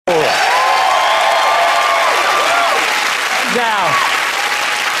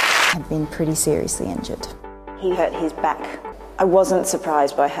been pretty seriously injured. He hurt his back. I wasn't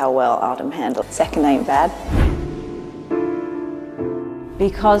surprised by how well Artem handled it. Second ain't bad.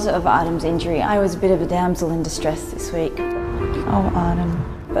 Because of Artem's injury, I was a bit of a damsel in distress this week. Oh, Artem.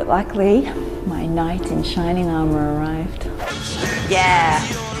 But luckily, my knight in shining armour arrived. Yeah!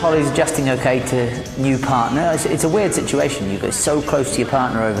 Holly's adjusting okay to new partner. It's a weird situation. You go so close to your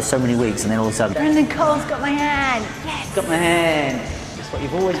partner over so many weeks and then all of a sudden... Brendan Cole's got my hand! Yes! Got my hand! That's what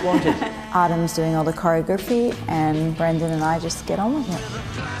you've always wanted. Artem's doing all the choreography and Brendan and I just get on with it.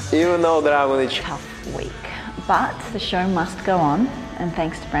 You know that I will need you. Tough week. But the show must go on, and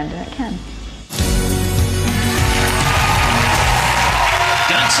thanks to Brendan it can.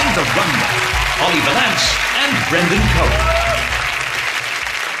 Dancing the Rumba, Holly Valance and Brendan Cole.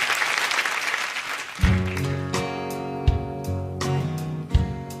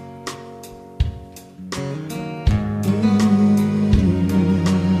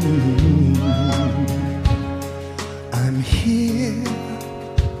 I'm here,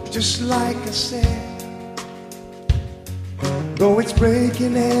 just like I said, though it's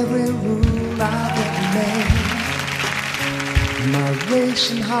breaking every rule I've ever made. My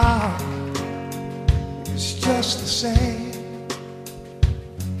racing heart is just the same.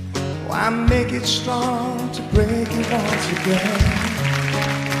 Why make it strong to break it once again?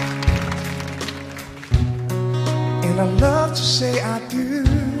 And I love to say I do,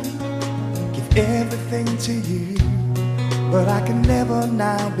 give everything to you, but I can never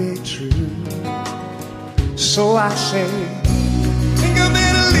now be true. So I say, think I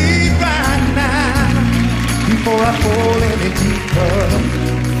better leave right now before I fall any deeper.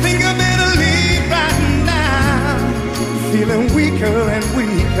 Think I better leave right now, feeling weaker and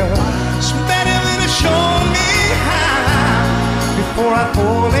weaker. Somebody better show me how before I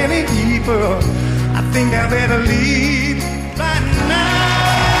fall any deeper. I think I better leave right now.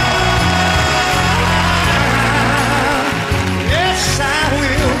 Yes, I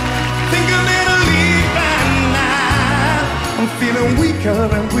will. Think I better leave right now. I'm feeling weaker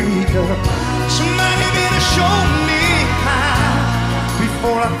and weaker. Somebody better show me how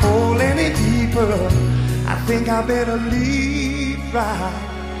before I fall any deeper. I think I better leave right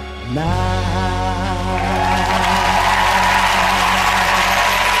now.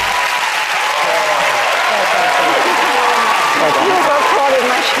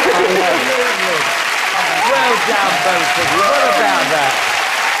 Well done, both of you. What about that?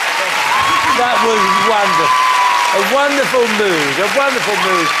 That was wonderful. A wonderful mood, a wonderful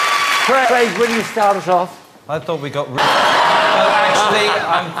mood. Craig, will you start us off? I thought we got... actually,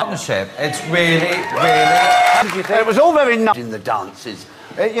 partnership. It's really, really... It was all very nice in the dances.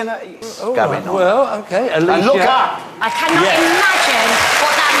 You know, going on. Well, OK. Alicia. And look up! I cannot imagine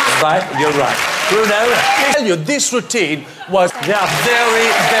what that must be. Right, you're right. Bruno? I tell you, this routine was very, very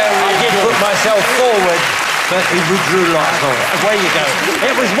I did put myself forward, but he withdrew lots of it. Away you go.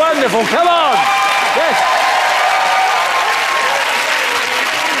 It was wonderful. Come on! Yes.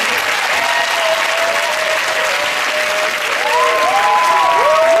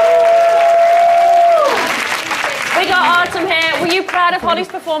 We got Artem here. Were you proud of Holly's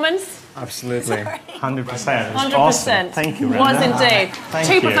performance? Absolutely. 100%. 100%. Awesome. Thank you, Brenda. Was indeed. Thank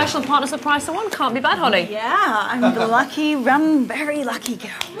Two professional partners for the price of one. Can't be bad, Holly. Yeah, I'm the very lucky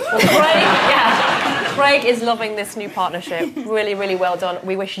girl. Well, Craig is loving this new partnership. Really, really well done.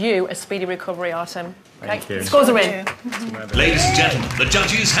 We wish you a speedy recovery, Artem. Thank you. Scores are in. Ladies and gentlemen, the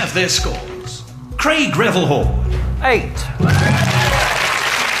judges have their scores. Craig Revel Hall. 8.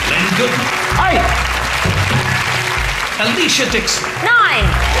 Len Goodman. 8. Alicia Dixon. 9.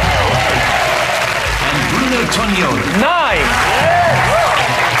 And Bruno Tognoli. 9.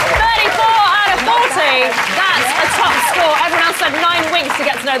 34 out of 40. That's a top score. Everyone else had 9 weeks to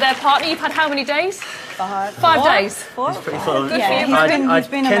get to know their partner. You've had how many days? 5. 5 days. 4? It's pretty full. Good for you. I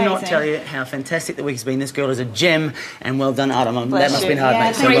been cannot amazing. tell you how fantastic the week has been. This girl is a gem, and well done, Adam. That must have been hard,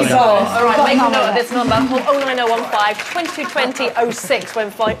 mate. So well done. All right, make a note of this number. Call 09015 2220 06 when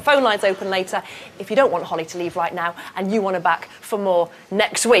phone lines open later if you don't want Holly to leave right now and you want her back for more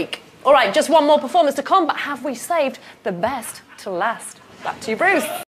next week. All right, just one more performance to come, but have we saved the best to last? Back to you, Bruce.